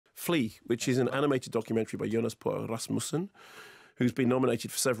Flea, which is an animated documentary by Jonas Poe Rasmussen, who's been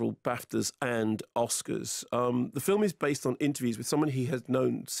nominated for several BAFTAs and Oscars. The film is based on interviews with someone he has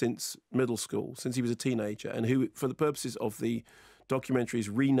known since middle school, since he was a teenager, and who, for the purposes of the documentary, is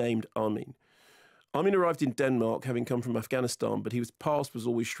renamed Armin. Armin arrived in Denmark, having come from Afghanistan, but his past was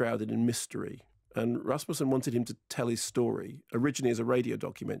always shrouded in mystery. And Rasmussen wanted him to tell his story, originally as a radio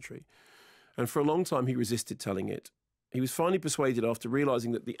documentary. And for a long time, he resisted telling it. He was finally persuaded after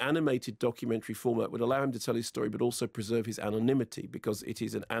realising that the animated documentary format would allow him to tell his story but also preserve his anonymity, because it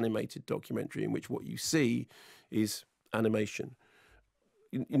is an animated documentary in which what you see is animation.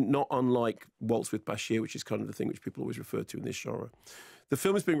 Not unlike Waltz with Bashir, which is kind of the thing which people always refer to in this genre. The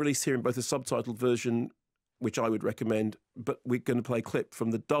film is being released here in both a subtitled version, which I would recommend, but we're going to play a clip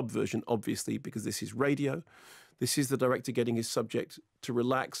from the dub version, obviously, because this is radio. This is the director getting his subject to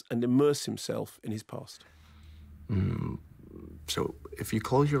relax and immerse himself in his past. So if you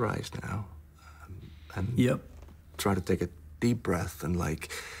close your eyes now and Yep. try to take a deep breath and, like,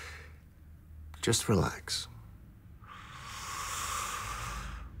 just relax.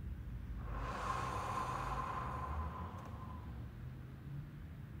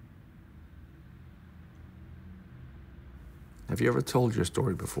 Have you ever told your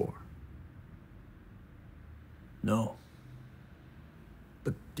story before? No.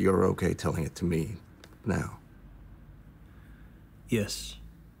 But you're okay telling it to me now? Yes.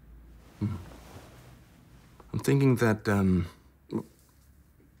 I'm thinking that,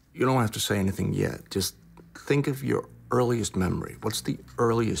 you don't have to say anything yet. Just think of your earliest memory. What's the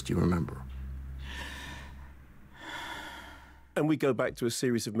earliest you remember? And we go back to a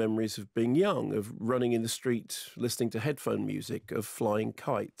series of memories of being young, of running in the street, listening to headphone music, of flying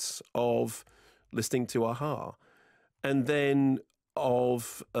kites, of listening to Aha, and then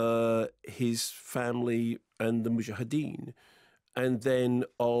of his family and the Mujahideen, and then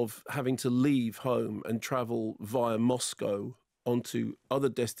of having to leave home and travel via Moscow onto other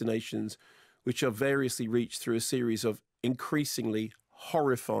destinations, which are variously reached through a series of increasingly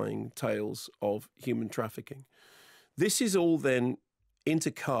horrifying tales of human trafficking. This is all then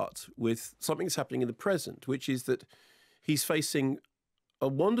intercut with something that's happening in the present, which is that he's facing a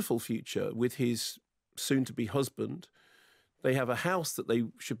wonderful future with his soon-to-be husband. They have a house that they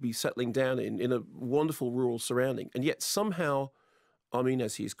should be settling down in a wonderful rural surrounding. And yet somehow, Armin,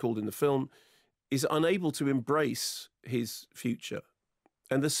 as he is called in the film, is unable to embrace his future.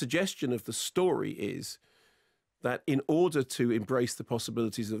 And the suggestion of the story is that in order to embrace the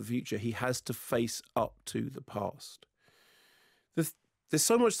possibilities of the future, he has to face up to the past. There's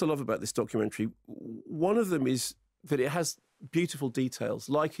so much to love about this documentary. One of them is that it has beautiful details,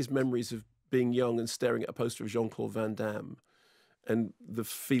 like his memories of being young and staring at a poster of Jean-Claude Van Damme and the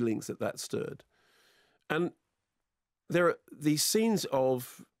feelings that that stirred. And there are these scenes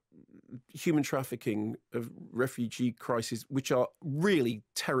of human trafficking, of refugee crisis, which are really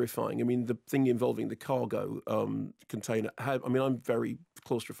terrifying. I mean, the thing involving the cargo container, I'm very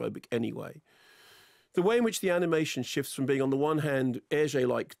claustrophobic anyway. The way in which the animation shifts from being, on the one hand,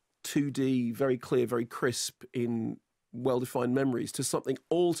 Hergé-like 2D, very clear, very crisp in well-defined memories, to something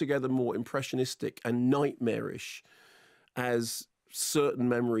altogether more impressionistic and nightmarish as certain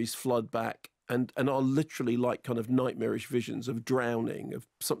memories flood back and are literally like kind of nightmarish visions of drowning, of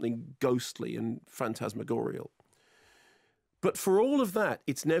something ghostly and phantasmagorial. But for all of that,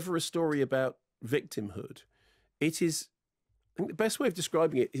 it's never a story about victimhood. It is, I think the best way of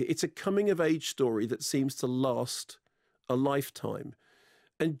describing it, it's a coming-of-age story that seems to last a lifetime.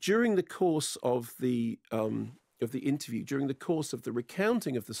 And during the course of the interview, during the course of the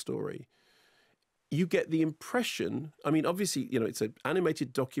recounting of the story, you get the impression, I mean, obviously, it's an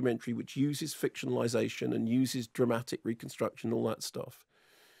animated documentary which uses fictionalization and uses dramatic reconstruction, all that stuff.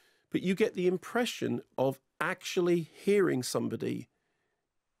 But you get the impression of actually hearing somebody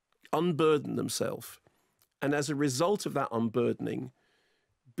unburden themselves, and as a result of that unburdening,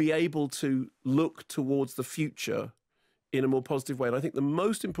 be able to look towards the future in a more positive way. And I think the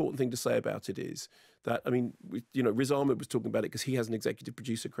most important thing to say about it is that, Riz Ahmed was talking about it because he has an executive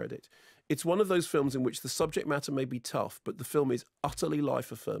producer credit. It's one of those films in which the subject matter may be tough, but the film is utterly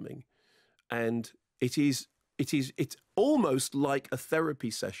life-affirming. And it's almost like a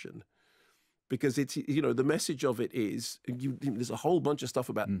therapy session, because the message of it is, there's a whole bunch of stuff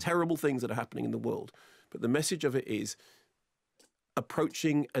about terrible things that are happening in the world, but the message of it is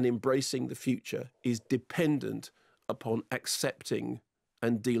approaching and embracing the future is dependent upon accepting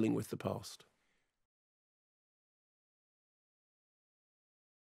and dealing with the past.